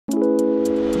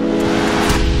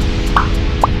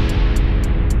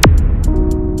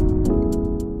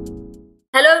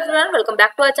Welcome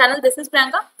back to our channel. This is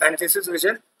Priyanka and this is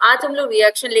विजय। आज हम लोग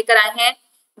reaction लेकर आए हैं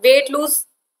वेट लूज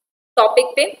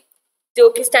टॉपिक पे, जो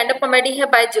कि स्टैंड अप कॉमेडी है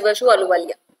बाय जीवेशु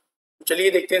अहलुवालिया।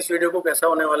 चलिए देखते हैं इस वीडियो को कैसा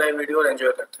होने वाला है वीडियो और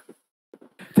एंजॉय करते हैं।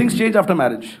 Things change after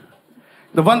marriage.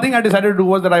 The one thing I decided to do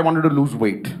was that I wanted to lose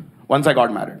weight once I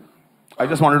got married. I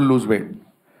just wanted to lose weight.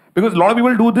 Because a lot of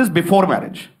people do this before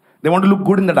marriage. They want to look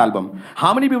good in that album.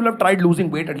 How many people have tried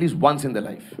losing weight at least once in their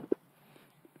life?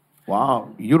 Wow.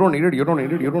 You don't need it, you don't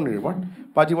need it, you don't need it. What?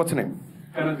 Paji, what's your name?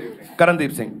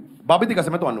 Karandeep Singh. Bobby दी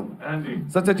कसम है तो अनु।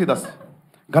 सच सच्ची दस।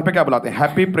 घर पे क्या बुलाते हैं?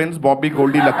 हैप्पी प्रिंस बॉबी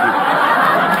गोल्डी लक्की।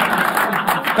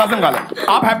 कसम गाला।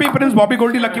 आप हैप्पी प्रिंस बॉबी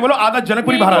गोल्डी लक्की बोलो, आधा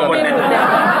जनकपुरी बाहर आ रहा है।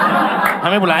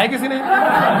 हमें बुलाया किसी ने?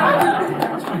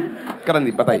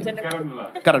 करणदीप बताइए।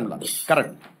 करण।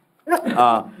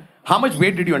 How much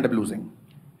weight did you end up losing?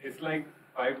 It's like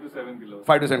 5 to 7 kilos.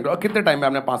 5 to 7 kilo. कितने टाइम में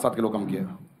आपने 5-7 किलो कम किया?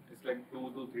 It's like 2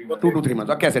 to 3 months. 2 to 3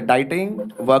 months। और कैसे? डाइटिंग,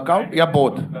 वर्कआउट या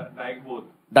both? Like both.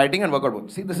 Dieting and workout both.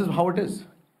 See this is how it is.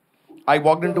 I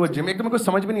walked into a gym. एक तो मेरे को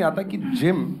समझ में नहीं आता कि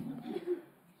जिम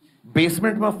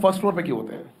बेसमेंट में फर्स्ट फ्लोर पे क्यों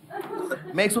होते हैं।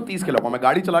 मैं 130 किलो का, मैं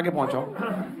गाड़ी चला के पहुंचा हूं।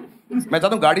 मैं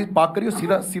चाहता हूँ गाड़ी पार्क करिए,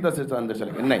 सीधा सीधा से अंदर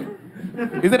चले गए। नहीं।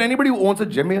 Is there anybody who owns a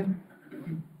gym here?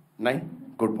 नहीं।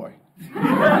 Good boy.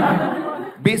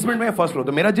 बेसमेंट में फर्स्ट फ्लोर,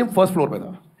 तो मेरा जिम फर्स्ट फ्लोर पे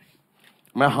था।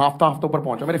 मैं हाफ्ता ऊपर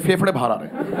पहुंचा, मेरे फेफड़े बाहर आ रहे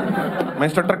हैं। मैं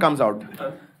instructor comes out,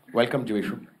 welcome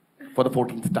Jeeveshu for the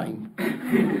 14th time.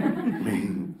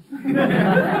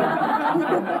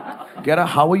 कह रहा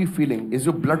how are you feeling, is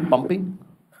your blood pumping?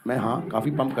 मैं हाँ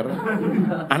काफी पंप कर रहा हूँ।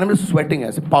 एंड आई एम स्वेटिंग,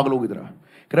 ऐसे पागल हो की तरह।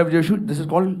 कह रहा Jeeveshu this is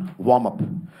called warm up.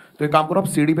 तो एक काम करो, आप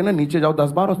सीढ़ी पे ना नीचे जाओ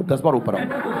 10 बार और 10 बार ऊपर आओ।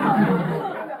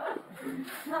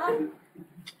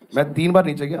 मैं 3 बार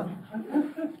नीचे गया।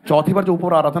 चौथी बार जो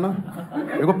ऊपर आ रहा था ना,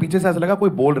 मेरे को पीछे से ऐसा लगा कोई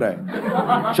बोल रहा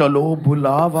है, चलो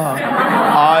बुलावा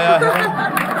आया है।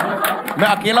 मैं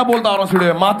अकेला बोलता आ रहा हूँ सीढ़ी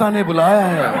में, माता ने बुलाया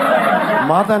है,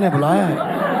 माता ने बुलाया है।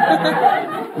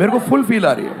 मेरे को फुल फील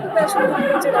आ रही है,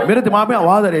 मेरे दिमाग में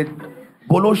आवाज आ रही है,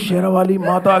 बोलो शेरावाली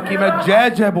माता की। मैं जय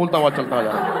जय बोलता हुआ चलता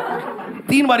जा रहा।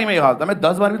 3 बारी में ये हाल था। मैं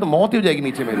 10 बार में तो मौत ही हो जाएगी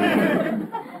नीचे मेरी।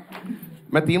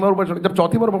 मैं 3 बार ऊपर चढ़ा। जब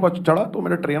चौथी बार ऊपर चढ़ा तो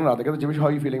मेरे ट्रेनर आते, कहते जीवेश हाउ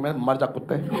यू फीलिंग? मैं मर जा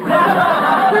कुत्ते।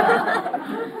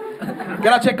 कह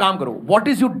रहा अच्छा काम करो, what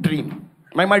is your dream?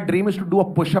 My dream is to do a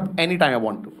push up any time I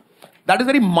want to. That is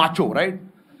very macho, right?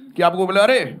 कि आपको बोले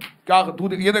अरे क्या तू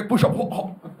ये देख पुश अप,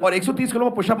 और 130 किलो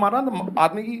में पुश अप मारना तो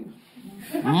आदमी की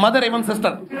मदर एवं सिस्टर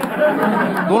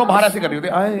दोनों बाहर ऐसे कर रही होती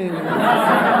आए।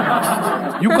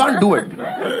 You can't do it.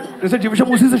 जैसे जीवेश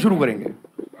हम उसी से शुरू करेंगे,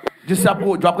 जिससे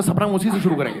आपको जो आपका सपना है उसी से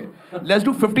शुरू करेंगे। Let's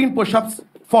do 15 pushups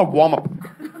for warm up.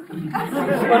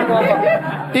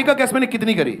 Take कैस मैंने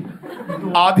कितनी करी?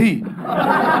 आधी।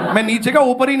 मैं नीचे का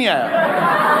ऊपर ही नहीं आया।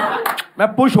 मैं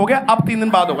पुश हो गया, अब 3 दिन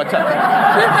बाद होगा। अच्छा,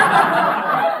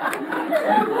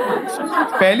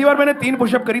 पहली बार मैंने 3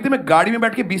 पुशअप करी थी, मैं गाड़ी में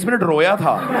बैठ के 20 मिनट रोया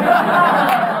था।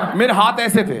 मेरे हाथ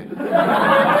ऐसे थे,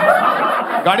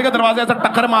 गाड़ी का दरवाजा ऐसा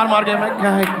टक्कर मार मार के। मैं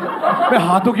क्या है, मैं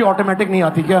हाथों की ऑटोमेटिक नहीं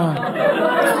आती क्या?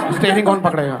 स्टीयरिंग कौन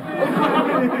पकड़ेगा?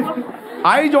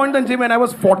 I joined the gym when I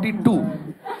was 42.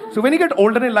 So when you get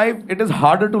older in life, it is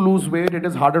harder to lose weight. It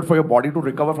is harder for your body to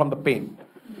recover from the pain.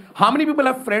 How many people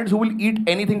have friends who will eat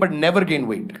anything but never gain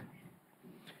weight?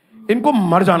 इनको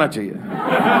मर जाना चाहिए।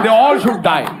 They all should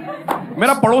die.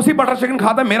 मेरा पड़ोसी butter chicken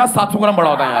खाता है, मेरा 700 ग्राम बड़ा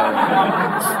होता है यार।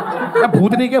 मैं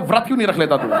भूतनी के व्रत क्यों नहीं रख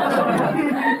लेता तू?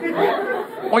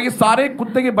 और ये सारे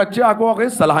कुत्ते के बच्चे आपको आके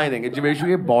सलाहें देंगे, जीवेशु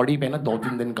ये बॉडी पे ना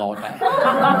 2-3 दिन का होता है,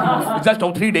 जस्ट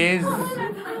 2-3 days।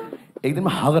 एक दिन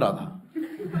मैं हग रहा था,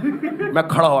 मैं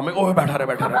खड़ा हुआ, मैं ओह बैठा रहा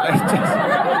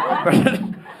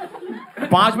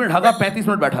 5 मिनट हगा, 35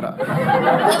 मिनट बैठा रहा।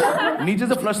 नीचे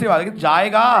से फ्लश से आवाज आई,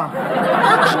 जाएगा।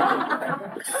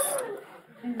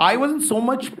 I was in so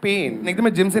much pain. एक दिन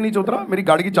मैं जिम से नीचे उतरा, मेरी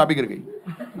गाड़ी की चाबी गिर गई।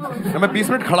 मैं 20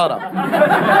 मिनट खड़ा रहा।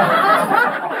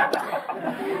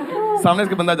 सामने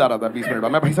इसके बंदा जा रहा था 20 मिनट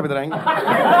बाद। मैं भाई साहब इधर आएंगे,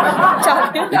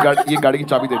 ये गाड़ी की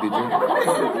चाबी दे दीजिए।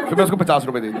 फिर मैं उसको 50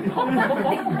 रुपए दे दिए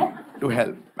टू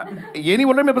हेल्प। ये नहीं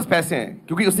बोल रहे मेरे पास पैसे हैं,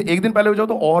 क्योंकि उससे एक दिन पहले हो जाओ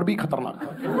तो और भी खतरनाक था।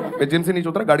 मैं जिम से नीचे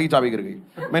उतरा, गाड़ी की चाबी गिर गई।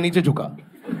 मैं नीचे झुका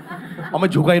और मैं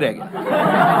झुका ही रह गया।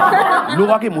 लोग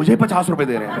आके मुझे 50 रुपए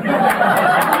दे रहे हैं।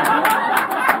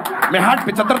 मैं हाथ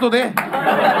 75 तो दे।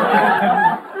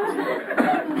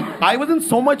 I was in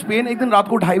so much pain. एक दिन रात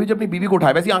को 2:30 बजे अपनी बीवी को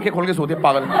उठाया, वैसे आंखें खोल के सोती है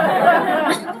पागल।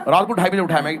 रात को 2:30 बजे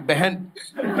उठाया, मैं बहन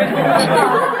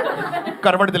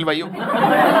करवट दिलवाइयो।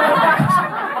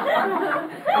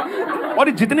 और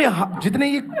जितने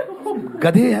ये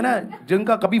गधे हैं ना,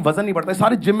 जिनका कभी वजन नहीं बढ़ता,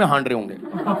 सारे जिम में हांड रहे होंगे।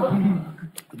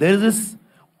 देयर इज दिस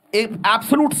एक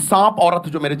एब्सोल्यूट सांप औरत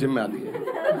जो मेरे जिम में आती है।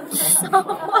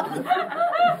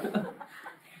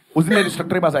 उस दिन मेरे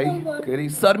इंस्ट्रक्टर के पास आई, कह रही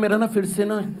सर मेरा ना फिर से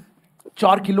ना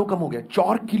 4 किलो कम हो गया।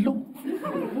 4 किलो?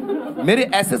 मेरे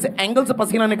ऐसे से एंगल से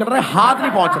पसीना निकल रहा है, हाथ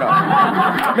नहीं पहुंच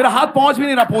रहा, मेरा हाथ पहुंच भी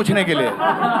नहीं रहा पोंछने के लिए।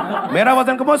 मेरा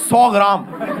वजन कम है 100 ग्राम,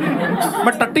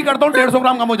 मैं टट्टी करता हूं 150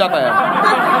 ग्राम कम हो जाता है।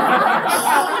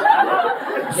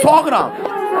 100 ग्राम।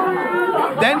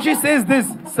 Then she says this,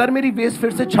 sir मेरी वेस्ट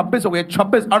फिर से 26 हो गई।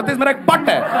 26, 38 मेरा एक पट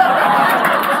है।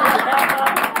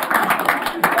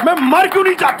 मैं मर क्यों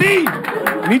नहीं चाहती?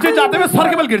 नीचे जाते हुए सर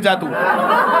के बल गिर जाए तू।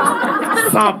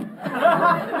 सांप,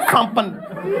 सांपन।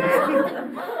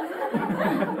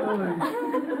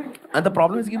 And the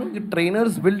problem is, you know, the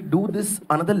trainers will do this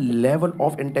another level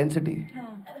of intensity.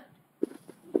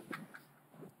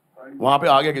 वहां पे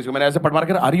आ गया किसी को, मैंने ऐसे पट मार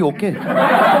कर, आर यू ओके?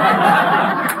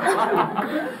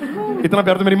 इतना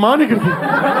प्यार तो मेरी मां नहीं करती।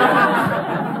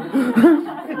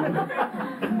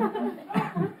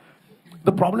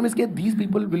 The problem is that these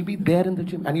people will be there in the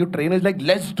gym and your trainer is like,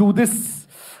 let's do this,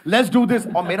 let's do this.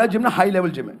 और मेरा जिम ना हाई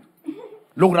लेवल जिम है,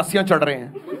 लोग रस्सियां चढ़ रहे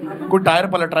हैं, कोई टायर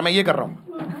पलट रहा है, मैं ये कर रहा हूं।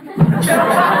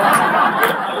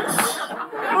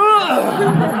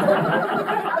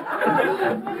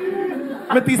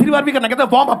 मैं तीसरी बार भी करना, कहता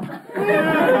warm up.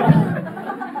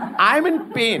 I am in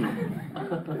pen.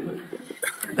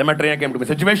 Then my trainer came to me and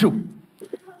said, Jeeveshu,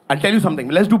 I'll tell you something,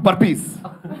 let's do burpees.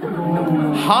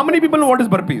 How many people know what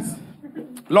is burpees?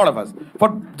 Lot of us. For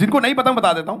जिनको नहीं पता मैं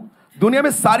बता देता हूं, दुनिया में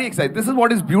सारी exercise, this is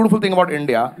what is beautiful thing about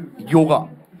India, yoga.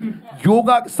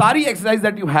 Yoga, सारी exercise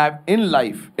that you have in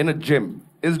life, in a gym,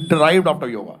 is derived out of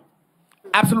yoga.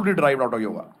 Absolutely derived out of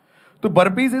yoga. So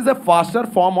burpees is a faster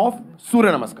form of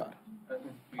Surya Namaskar.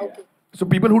 Okay. So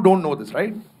people who don't know this,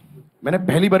 right? मैंने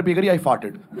पहली burpee करी, I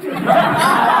farted.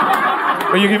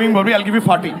 You're giving burpee, I'll give you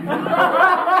 40.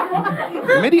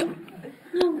 मेरी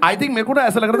I think मेरे को ना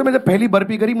ऐसा लग रहा था, मैं जब पहली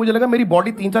बर्पी करी मुझे लगा मेरी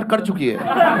बॉडी 3-4 कर चुकी है,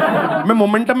 मैं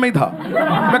मोमेंटम में ही था,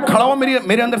 मैं खड़ा हुआ,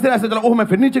 मेरे अंदर से ऐसे चला, ओह मैं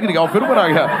फिर नीचे गिर गया, फिर ऊपर आ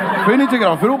गया, फिर नीचे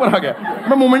गिरा, फिर ऊपर आ गया,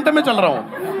 मैं मोमेंटम में चल रहा हूँ।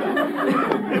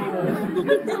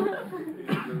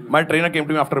 My trainer came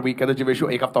to me after a week, कहते जीवेशु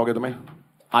एक हफ्ता हो गया तुम्हें,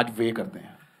 आज वे करते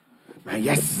हैं। मैं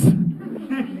यस,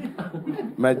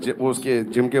 मैं वो उसके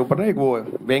जिम के ऊपर ना एक वो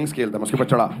वेइंग स्केल था, मैं उसके ऊपर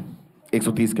चढ़ा,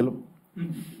 130 किलो।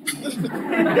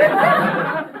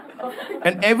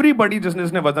 एंड एवरीबडी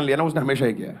जिसने वजन लिया ना उसने हमेशा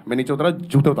ही किया, मैं नीचे उतरा,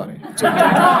 जूते उतारे,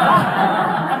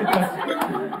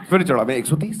 फिर चढ़ा मैं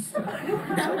 130,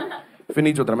 फिर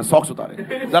नीचे उतरा मैं सॉक्स उतारे,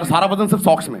 जरा सारा वजन सिर्फ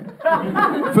सॉक्स में,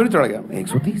 फिर चढ़ गया मैं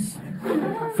 130,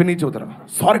 फिर नीचे उतरा,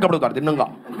 सारे कपड़े उतार दिए नंगा,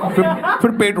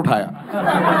 फिर पेट उठाया,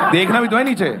 देखना भी तो है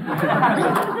नीचे,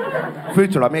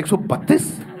 फिर चढ़ा मैं 132,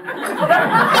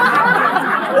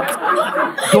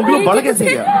 2 किलो बढ़ कैसे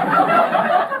गया?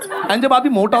 एंड जब आदमी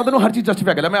मोटा होता है ना हर चीज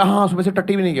जस्टिफाई कर, मैं हाँ सुबह से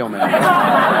टट्टी भी नहीं गया हूं मैं।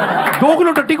 2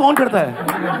 किलो टट्टी कौन करता है?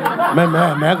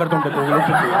 मैं करता हूँ 2 किलो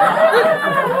टट्टी।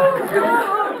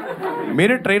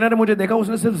 मेरे ट्रेनर ने मुझे देखा,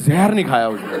 उसने सिर्फ जहर नहीं खाया,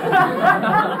 उसने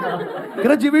कह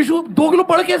रहा जीवेशु 2 किलो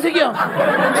बढ़ कैसे गया?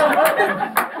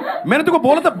 मैंने तुमको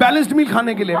बोला था बैलेंस्ड मील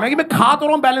खाने के लिए, मैं खा तो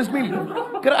रहा हूँ बैलेंस्ड मील।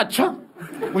 कह रहा अच्छा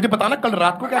मुझे बताना कल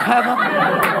रात को क्या खाया था?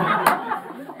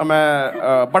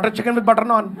 मैं butter chicken with butter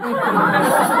non.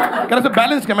 कह रहा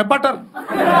बैलेंस क्या? मैं बटर।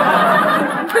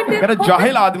 कह रहा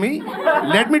जाहिल आदमी,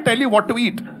 let me tell you what to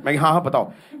eat. मैं हाँ हाँ बताओ।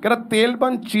 कह रहा तेल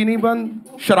बंद, चीनी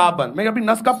बंद, शराब बंद। मैं अपनी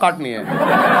नस कब काटनी है?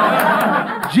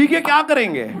 जी के क्या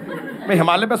करेंगे? मैं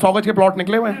हिमालय पे 100 गज के प्लॉट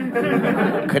निकले हुए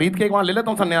हैं, खरीद के वहां ले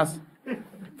लेता हूँ संन्यास।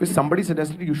 फिर somebody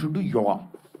suggested you should do yoga.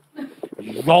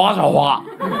 Yoga yoga.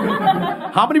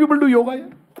 How many people do yoga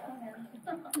here?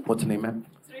 What's the name, man?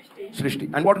 Srishti.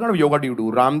 And what kind of yoga do you do?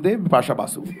 Ramdev, Pasha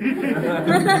Basu.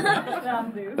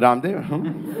 Ramdev.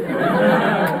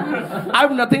 I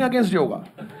have nothing against yoga.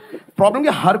 Problem कि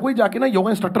हर कोई जाके ना yoga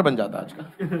instructor बन जाता है आजकल,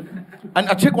 and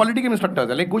अच्छे quality के इंस्ट्रक्टर्स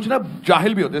हैं, लेकिन कुछ ना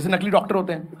जाहिल भी होते हैं, जैसे नकली डॉक्टर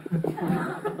होते हैं,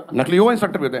 नकली योगा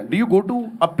इंस्ट्रक्टर भी होते हैं। Do you go to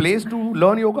a place to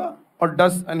learn yoga और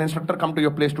does N instructor come to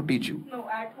your place to teach you? No,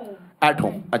 at home. At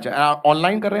home. अच्छा,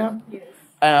 ऑनलाइन कर रहे हैं आप? Yes.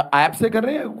 ऐप से कर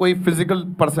रहे हैं? कोई फिजिकल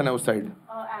पर्सन है उस साइड?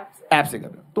 ऐप से कर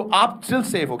रहे हैं, तो आप स्टिल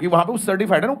सेफ हो कि वहां पे वो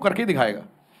सर्टिफाइड है ना, वो करके दिखाएगा।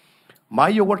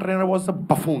 माई yoga trainer was a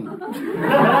buffoon.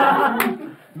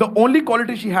 The only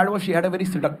quality she had was she had a very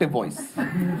seductive voice.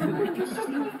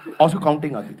 और उसको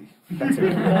काउंटिंग आती थी।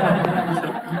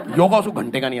 योगा उसको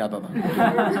घंटे का नहीं आता था,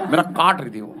 मेरा काट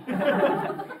रही थी वो।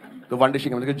 तो one day she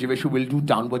came and said, Jeeveshu will do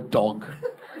downward dog.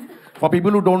 For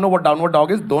people who don't know what downward dog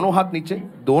is, दोनों हाथ नीचे,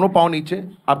 दोनों पाँव नीचे,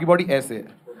 आपकी बॉडी ऐसे है,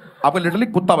 आपको लिटरली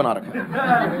कुत्ता बना रखा है।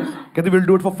 कहते will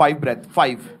do it for 5 breath.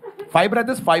 5 breath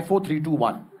is 5 4 3 2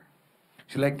 1.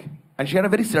 She like, and she had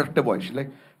a very seductive voice. She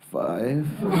like 5.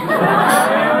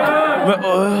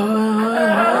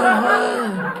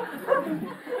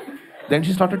 Then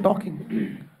she started talking.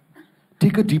 ठीक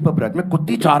टेक अ डीपर ब्रेथ। मैं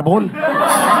कुत्ती 4 बोल।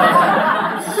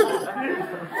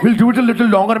 Will do it a little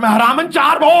longer. मैं हरामन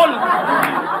 4 बोल।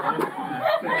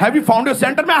 Have you found your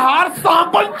centre? मैं हार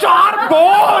sample 4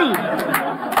 बोल।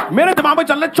 मेरे दिमाग में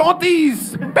चल रहे 34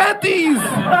 35।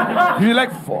 लाइक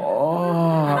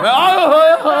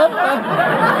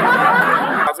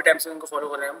काफी टाइम से इनको फॉलो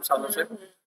कर रहे हैं हम, सालों से,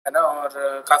 है ना। और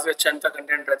काफी अच्छा इनका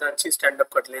कंटेंट रहता है, अच्छी स्टैंड अप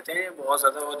कर लेते हैं बहुत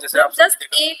ज्यादा। और जैसे आप जस्ट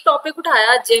एक टॉपिक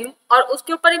उठाया जिम, और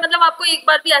उसके ऊपर ही मतलब आपको एक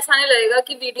बार भी ऐसा नहीं लगेगा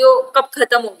कि वीडियो कब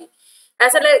खत्म होगी।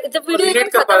 ऐसा लगे जब वीडियो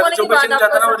रिलेट कर खत्म पाएगा, होने जो के बाद जिम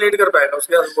जाता है ना वो रिलेट कर पाएगा।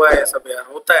 उसके पास वो है सब यार,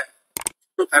 होता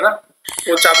है ना।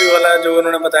 वो चाबी वाला जो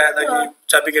उन्होंने बताया था कि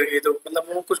चाबी गिर गई, तो मतलब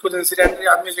वो कुछ इंसिडेंट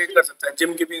आदमी रिलेट कर सकता है,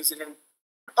 जिम के भी इंसिडेंट।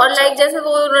 और लाइक जैसे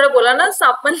वो उन्होंने बोला ना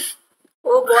सापन,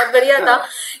 वो बहुत बढ़िया था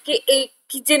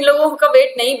कि जिन लोगों का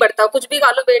वेट नहीं बढ़ता, कुछ भी खा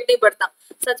लो वेट नहीं बढ़ता।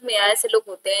 सच में ऐसे लोग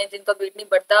होते हैं जिनका वेट नहीं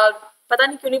बढ़ता, पता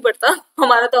नहीं क्यों नहीं बढ़ता।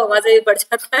 हमारा तो हवा से ही बढ़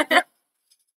जाता है।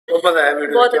 तो पता है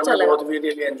वीडियो बहुत अच्छा लगा। बहुत we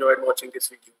really enjoyed watching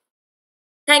this video.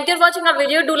 Thank you for watching our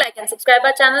video. Do like and subscribe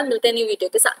our channel. मिलते हैं न्यू वीडियो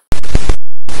के साथ।